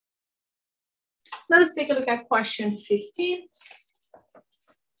Let us take a look at question 15.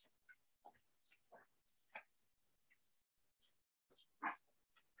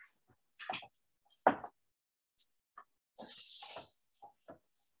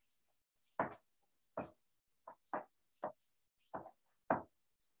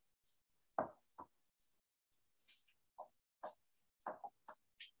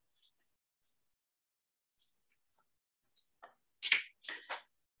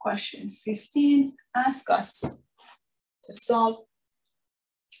 Question 15 asks us to solve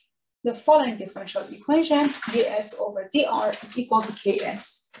the following differential equation. ds over dr is equal to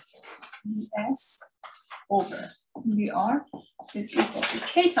ks. ds over dr is equal to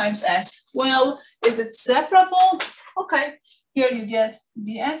k times s. Well, is it separable? Okay, here you get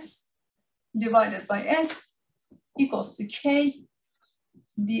ds divided by s equals to k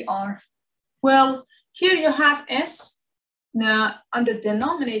dr. Well, here you have s now on the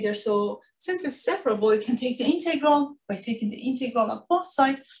denominator, so since it's separable, you can take the integral. By taking the integral of both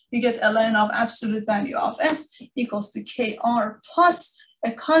sides, you get a ln of absolute value of s equals to kr plus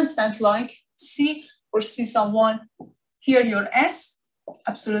a constant like c or c sub 1. Here your s,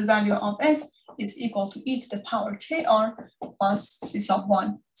 absolute value of s, is equal to e to the power kr plus c sub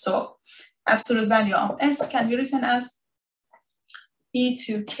 1. So absolute value of s can be written as e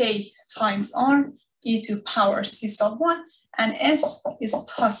to k times r, e to power c sub 1, and s is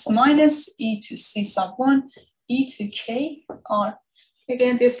plus minus e to c sub 1, e to k r.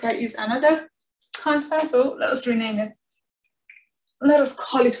 Again, this guy is another constant, so let us rename it. Let us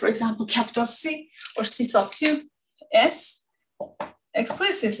call it, for example, capital C or c sub 2, s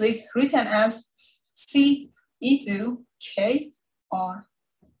explicitly written as c e to k r.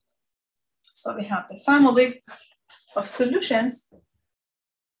 So we have the family of solutions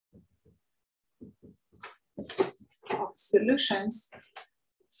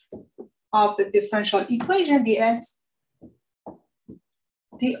of the differential equation ds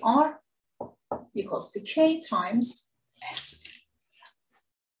dr equals to k times s.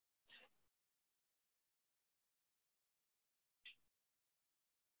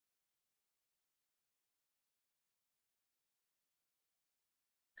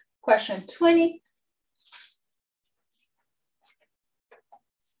 Question 20.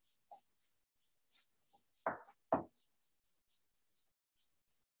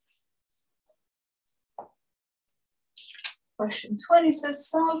 Question 20 says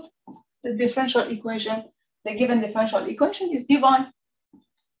solve the differential equation. The given differential equation is dy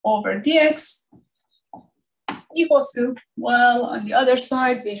over dx equals to, well, on the other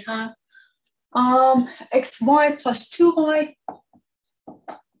side we have xy plus 2y,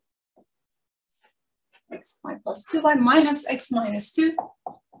 xy plus 2y minus x minus 2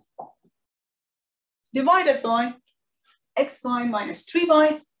 divided by xy minus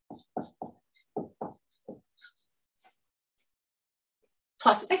 3y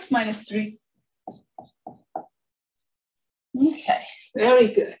plus x minus 3. Okay, very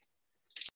good.